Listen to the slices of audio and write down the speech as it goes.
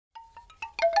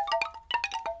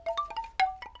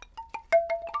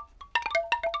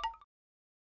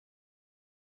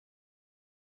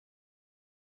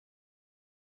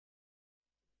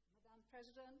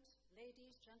President,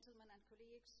 ladies, gentlemen, and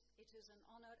colleagues, it is an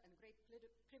honor and great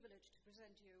privilege to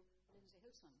present you Lindsey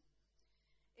Hilsum.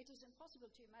 It is impossible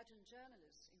to imagine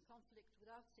journalists in conflict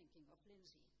without thinking of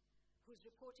Lindsey, whose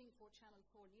reporting for Channel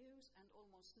 4 News and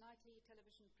almost nightly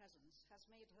television presence has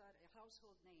made her a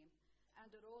household name and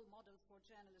a role model for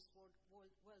journalists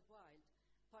worldwide,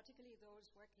 particularly those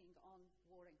working on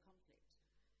war and conflict.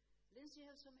 Lindsey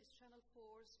Hilsum is Channel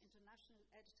 4's international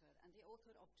editor and the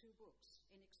author of 2 books,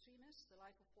 In Extremis, The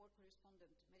Life of War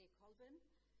Correspondent Mary Colvin,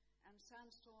 and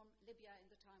Sandstorm, Libya in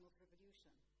the Time of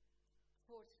Revolution.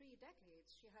 For 3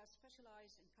 decades, she has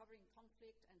specialized in covering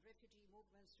conflict and refugee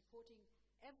movements, reporting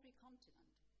every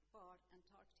continent, bar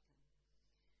Antarctica.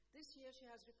 This year,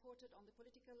 she has reported on the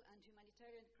political and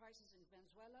humanitarian crisis in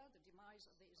Venezuela, the demise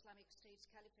of the Islamic State's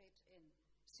caliphate in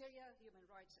Syria, human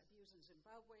rights abuse in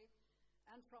Zimbabwe,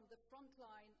 and from the front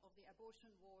line of the abortion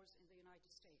wars in the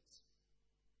United States.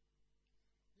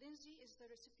 Lindsey is the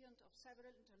recipient of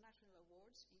several international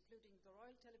awards, including the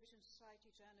Royal Television Society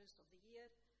Journalist of the Year,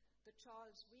 the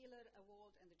Charles Wheeler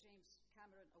Award, and the James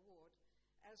Cameron Award,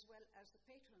 as well as the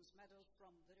Patrons Medal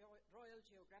from the Royal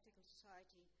Geographical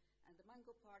Society and the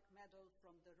Mungo Park Medal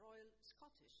from the Royal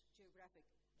Scottish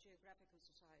Geographical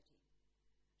Society.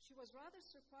 She was rather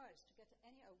surprised to get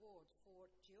any award for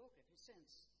geography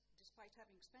since, despite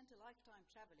having spent a lifetime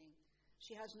traveling,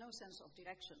 she has no sense of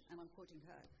direction, and I'm quoting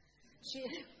her.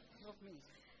 Not me.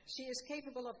 She is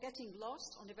capable of getting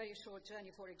lost on a very short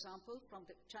journey, for example, from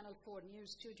the Channel 4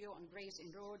 News studio on Gray's Inn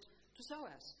Road to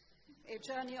SOAS, a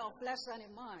journey of less than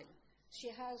a mile. She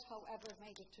has, however,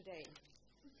 made it today.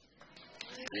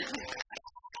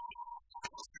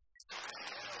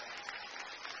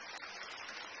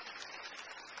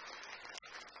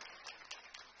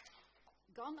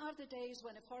 Gone are the days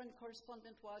when a foreign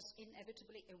correspondent was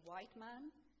inevitably a white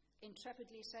man,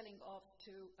 intrepidly setting off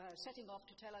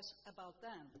to tell us about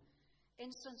them.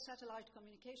 Instant satellite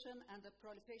communication and the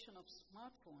proliferation of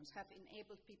smartphones have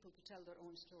enabled people to tell their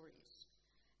own stories.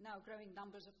 Now growing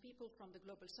numbers of people from the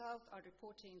global south are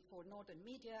reporting for northern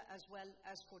media as well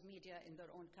as for media in their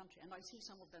own country, and I see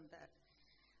some of them there.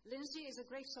 Lindsey is a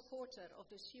great supporter of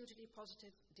this hugely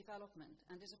positive development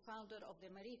and is a founder of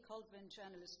the Marie Colvin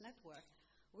Journalist Network,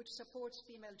 which supports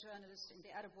female journalists in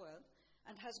the Arab world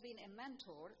and has been a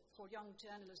mentor for young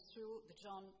journalists through the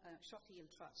John Schofield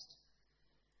Trust.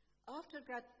 After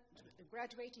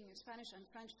graduating in Spanish and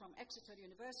French from Exeter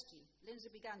University, Lindsey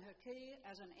began her career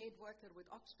as an aid worker with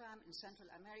OXFAM in Central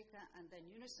America and then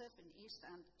UNICEF in East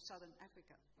and Southern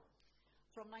Africa.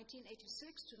 From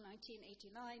 1986 to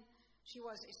 1989, she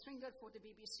was a stringer for the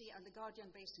BBC and The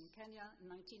Guardian based in Kenya. In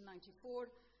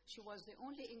 1994, she was the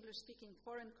only English-speaking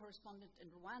foreign correspondent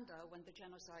in Rwanda when the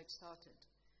genocide started.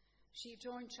 She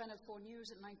joined Channel 4 News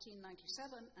in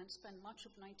 1997 and spent much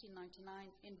of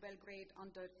 1999 in Belgrade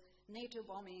under NATO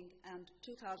bombing and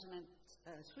 2003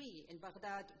 in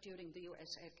Baghdad during the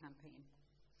US air campaign.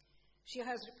 She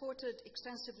has reported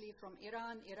extensively from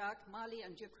Iran, Iraq, Mali,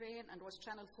 and Ukraine and was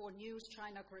Channel 4 News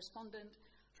China Correspondent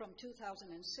from 2006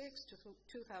 to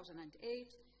 2008.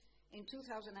 In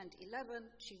 2011,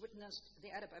 she witnessed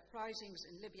the Arab uprisings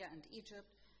in Libya and Egypt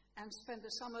and spent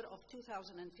the summer of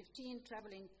 2015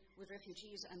 traveling with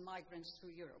refugees and migrants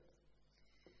through Europe.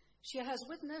 She has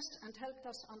witnessed and helped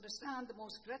us understand the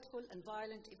most dreadful and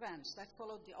violent events that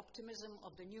followed the optimism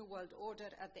of the New World Order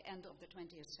at the end of the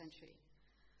 20th century.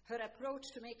 Her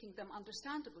approach to making them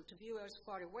understandable to viewers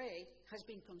far away has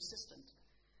been consistent,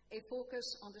 a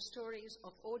focus on the stories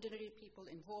of ordinary people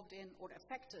involved in or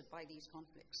affected by these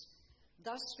conflicts,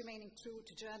 thus remaining true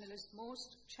to journalists'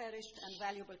 most cherished and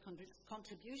valuable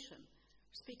contribution,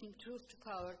 speaking truth to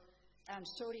power and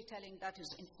storytelling that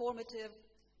is informative,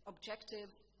 objective,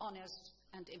 honest,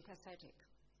 and empathetic.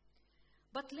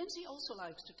 But Lindsey also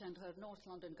likes to tend her North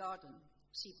London garden,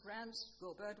 see friends,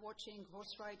 go bird watching,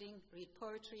 horse riding, read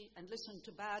poetry, and listen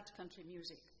to bad country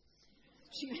music.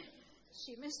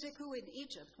 She missed a coup in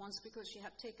Egypt once because she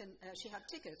had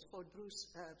tickets for Bruce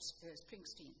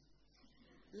Springsteen.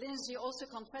 Lindsey also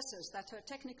confesses that her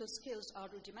technical skills are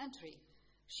rudimentary.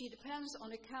 She depends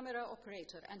on a camera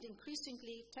operator and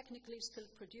increasingly technically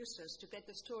skilled producers to get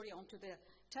the story onto the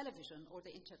television or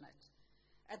the internet.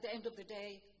 At the end of the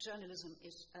day, journalism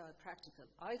is practical.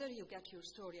 Either you get your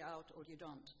story out or you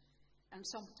don't. And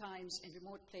sometimes in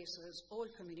remote places, all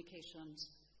communications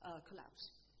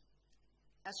collapse.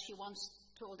 As she once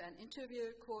told an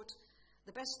interviewer, quote,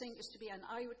 "The best thing is to be an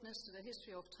eyewitness to the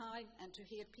history of time and to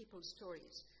hear people's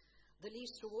stories. The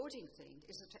least rewarding thing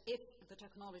is that if the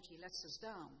technology lets us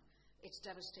down, it's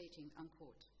devastating,"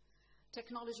 unquote.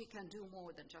 Technology can do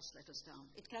more than just let us down.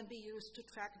 It can be used to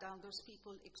track down those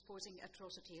people exposing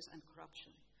atrocities and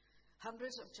corruption.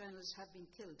 Hundreds of journalists have been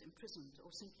killed, imprisoned,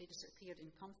 or simply disappeared in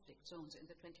conflict zones in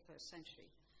the 21st century.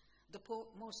 The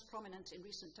most prominent in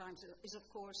recent times is, of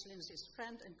course, Lindsey's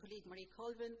friend and colleague Marie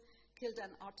Colvin, killed in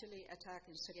an artillery attack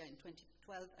in Syria in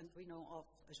 2012, and we know of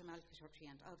Jamal Khashoggi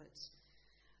and others.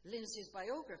 Lindsey's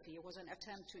biography was an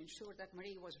attempt to ensure that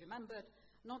Marie was remembered,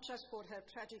 not just for her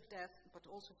tragic death, but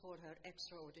also for her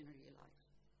extraordinary life.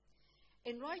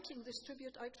 In writing this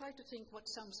tribute, I try to think what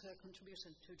sums her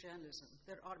contribution to journalism.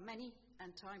 There are many,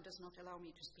 and time does not allow me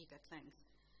to speak at length.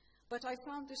 But I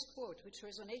found this quote, which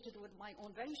resonated with my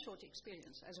own very short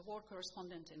experience as a war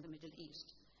correspondent in the Middle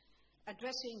East.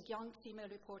 Addressing young female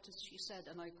reporters, she said,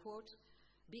 and I quote,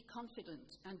 "Be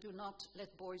confident and do not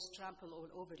let boys trample all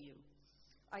over you.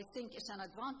 I think it's an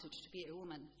advantage to be a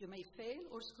woman. You may fail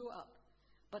or screw up,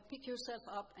 but pick yourself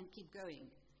up and keep going.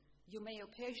 You may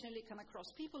occasionally come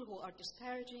across people who are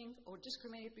disparaging or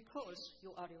discriminate because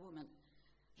you are a woman.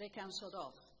 They can sod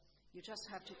off. You just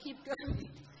have to keep going.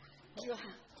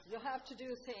 You have to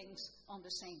do things on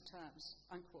the same terms,"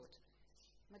 unquote.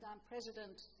 Madam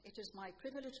President, it is my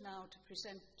privilege now to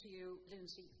present to you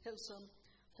Lindsey Hilsum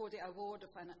for the award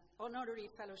of an Honorary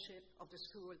Fellowship of the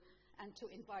School and to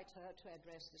invite her to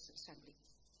address this assembly.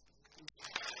 Thank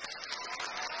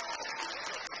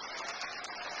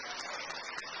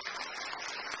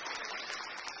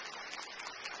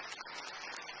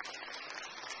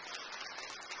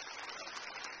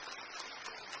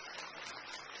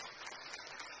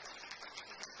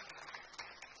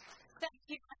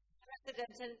you.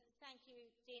 And thank you,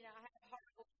 Dina. I have a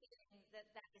horrible feeling that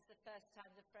that is the first time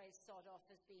the phrase "sod off"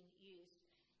 has been used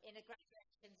in a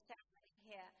graduation ceremony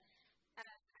here.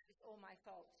 It's all my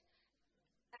fault.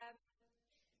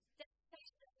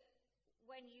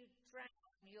 When you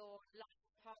drown, your life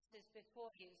passes before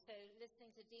you. So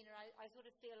listening to Dina, I sort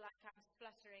of feel like I'm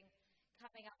spluttering,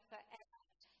 coming up for air.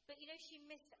 But, you know, she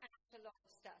missed out a lot of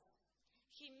stuff.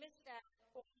 She missed out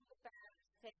all the bad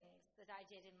things that I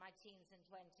did in my teens and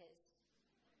 20s.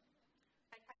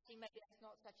 Actually, maybe that's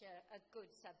not such a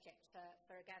good subject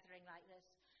for a gathering like this.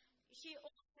 She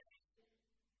also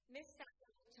missed out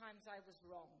all the times I was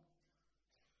wrong.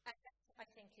 And that, I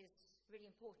think, is really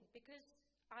important, because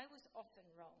I was often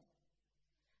wrong.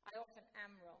 I often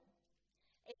am wrong.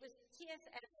 It was T.S.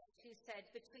 Eliot who said,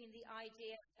 "Between the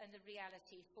idea and the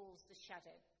reality falls the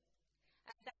shadow."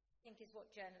 And that, I think, is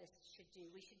what journalists should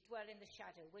do. We should dwell in the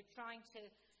shadow. We're trying to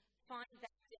find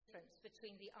that difference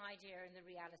between the idea and the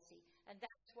reality. And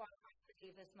that's why I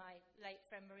believe, as my late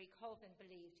friend Marie Colvin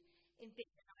believed, in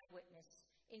being an eyewitness,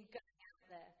 in going out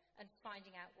there and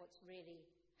finding out what's really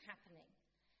happening.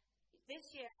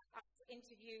 This year, I've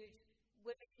interviewed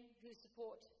women who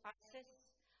support ISIS.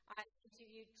 I've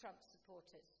interviewed Trump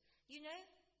supporters. You know,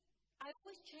 I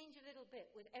always change a little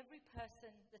bit with every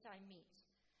person that I meet.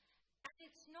 And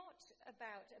it's not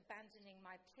about abandoning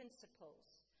my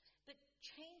principles, but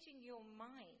changing your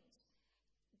mind.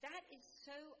 That is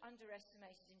so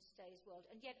underestimated in today's world.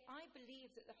 And yet I believe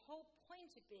that the whole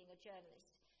point of being a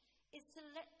journalist is to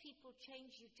let people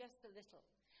change you just a little.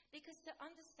 Because to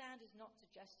understand is not to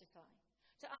justify.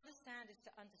 To understand is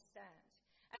to understand.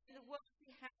 And in the world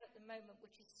we have at the moment,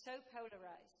 which is so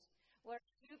polarized, where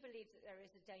I do believe that there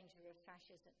is a danger of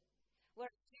fascism,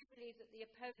 where I do believe that the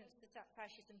opponents to that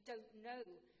fascism don't know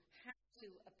how to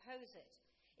oppose it,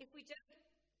 if we don't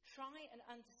try and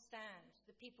understand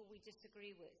the people we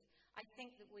disagree with, I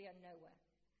think that we are nowhere.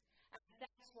 And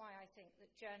that's why I think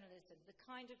that journalism, the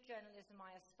kind of journalism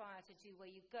I aspire to do,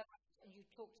 where you go out and you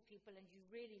talk to people and you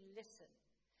really listen,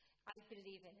 I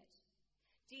believe in it.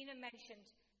 Dina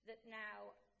mentioned that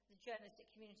now the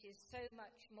journalistic community is so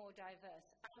much more diverse.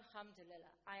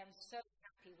 Alhamdulillah, I am so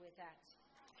happy with that.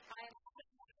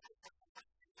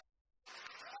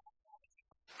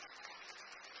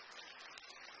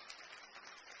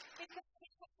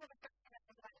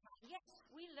 Yes,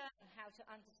 we learn how to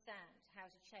understand, how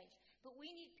to change, but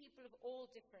we need people of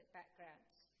all different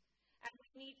backgrounds. And we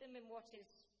need them in what is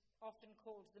often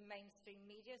called the mainstream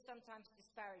media, sometimes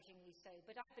disparagingly so,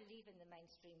 but I believe in the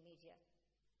mainstream media.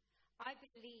 I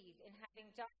believe in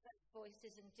having diverse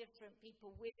voices and different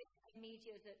people within a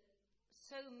media that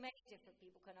so many different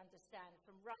people can understand,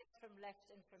 from right, from left,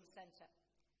 and from centre.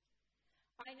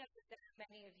 I know that there are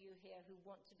many of you here who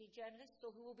want to be journalists or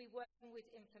who will be working with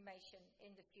information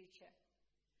in the future.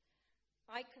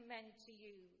 I commend to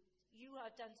you, you are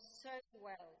done so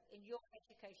well in your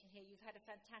education here. You've had a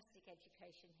fantastic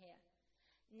education here.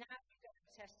 Now you're going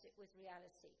to test it with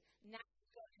reality. Now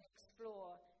you're going to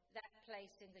explore that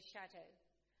place in the shadow.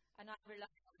 And I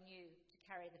rely on you to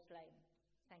carry the flame.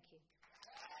 Thank you.